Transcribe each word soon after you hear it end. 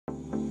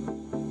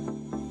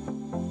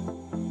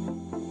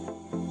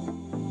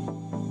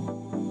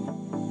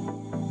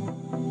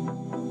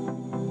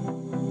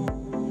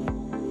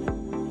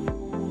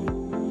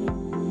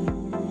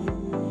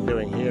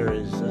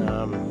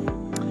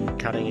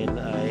cutting in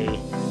a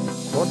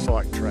quad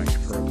bike track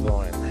for a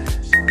client.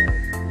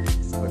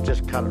 So we've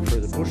just cut it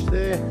through the bush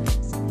there,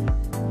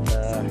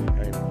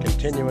 and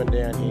continuing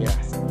down here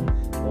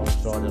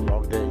alongside the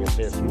log there. You can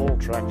see a small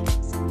track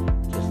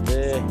just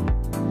there.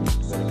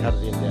 We're going to cut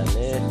it in down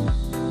there,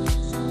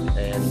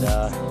 and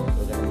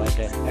we're going to make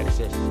an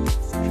access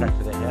track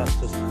to the house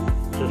just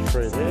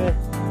through there.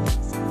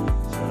 So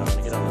I'm going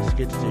to get on the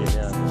skid steer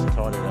now and just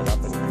tidy that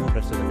up and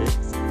compress it a bit,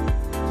 so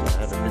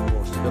I have a bit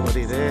more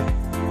stability there.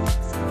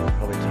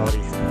 Probably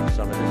tidy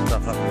some of this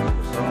stuff up on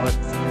the side.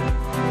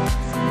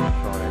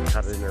 Try and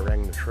cut it in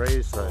around the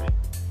trees so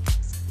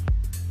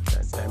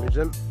don't damage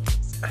them.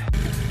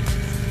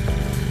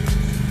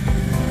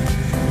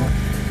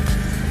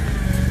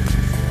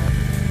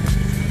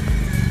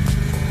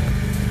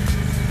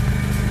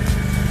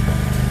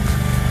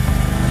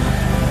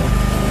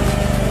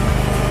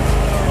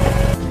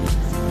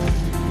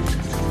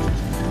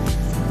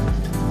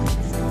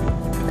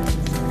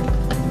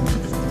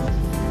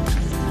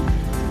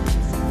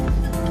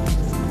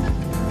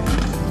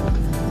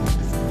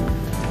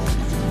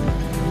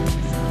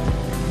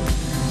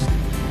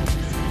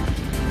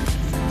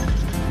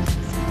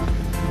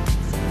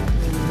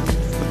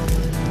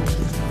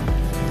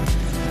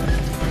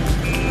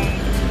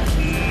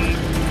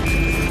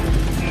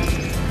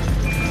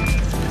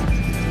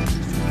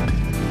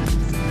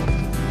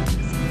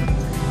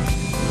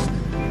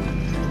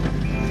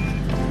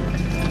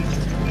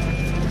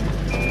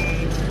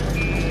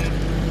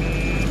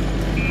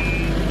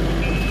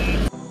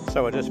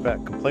 So we're just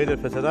about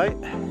completed for today.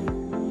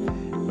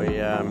 We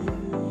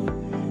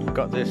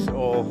got this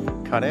all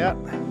cut out,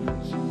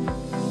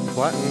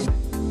 flattened,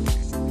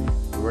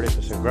 we're ready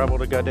for some gravel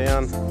to go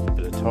down, a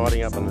bit of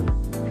tidying up on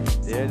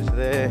the edge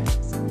there,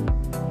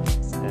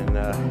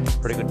 and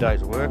pretty good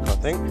day's work I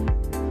think.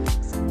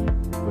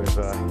 We've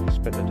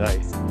spent the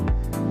day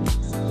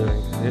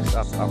doing this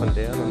up and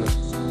down on the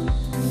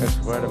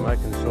excavator,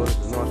 making sure this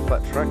is a nice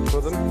flat track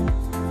for them.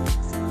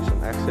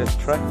 Access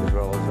track as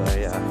well as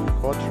a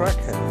quad track,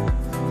 and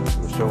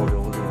I'm sure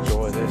you'll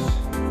enjoy this.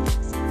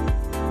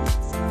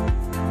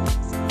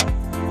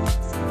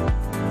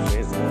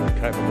 She's more than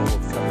capable of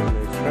covering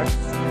these tracks.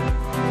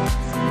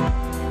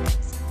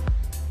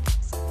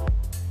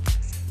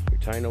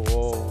 Retainer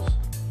walls,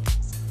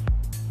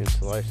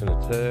 insulation of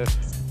turf,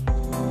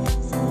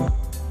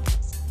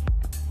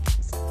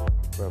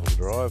 gravel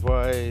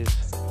driveways,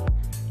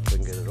 we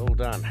can get it all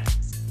done.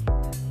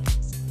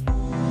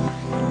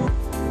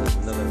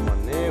 Another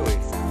one there, we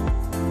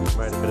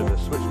made a bit of a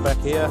switch back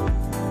here,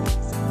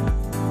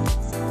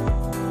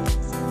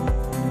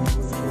 which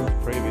was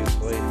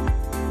previously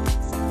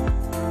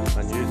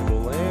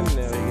unusable land.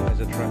 Now he has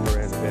a track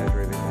around the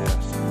boundary of his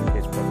house,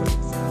 his property.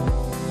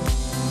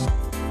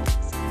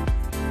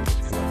 It's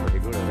come up pretty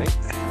good I think.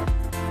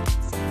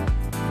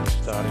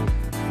 Starting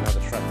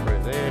another track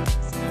through there,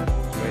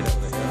 meet up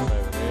with the house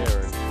over there,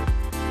 and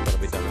that'll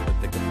be done with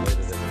the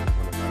completed on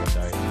another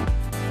day.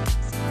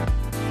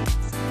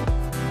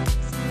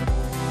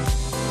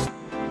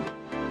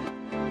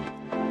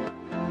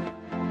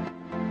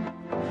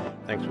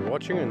 Thanks for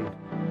watching and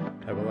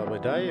have a lovely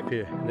day. If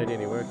you need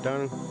any work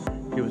done,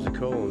 give us a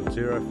call on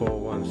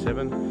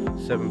 0417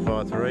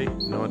 753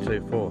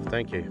 924.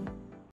 Thank you.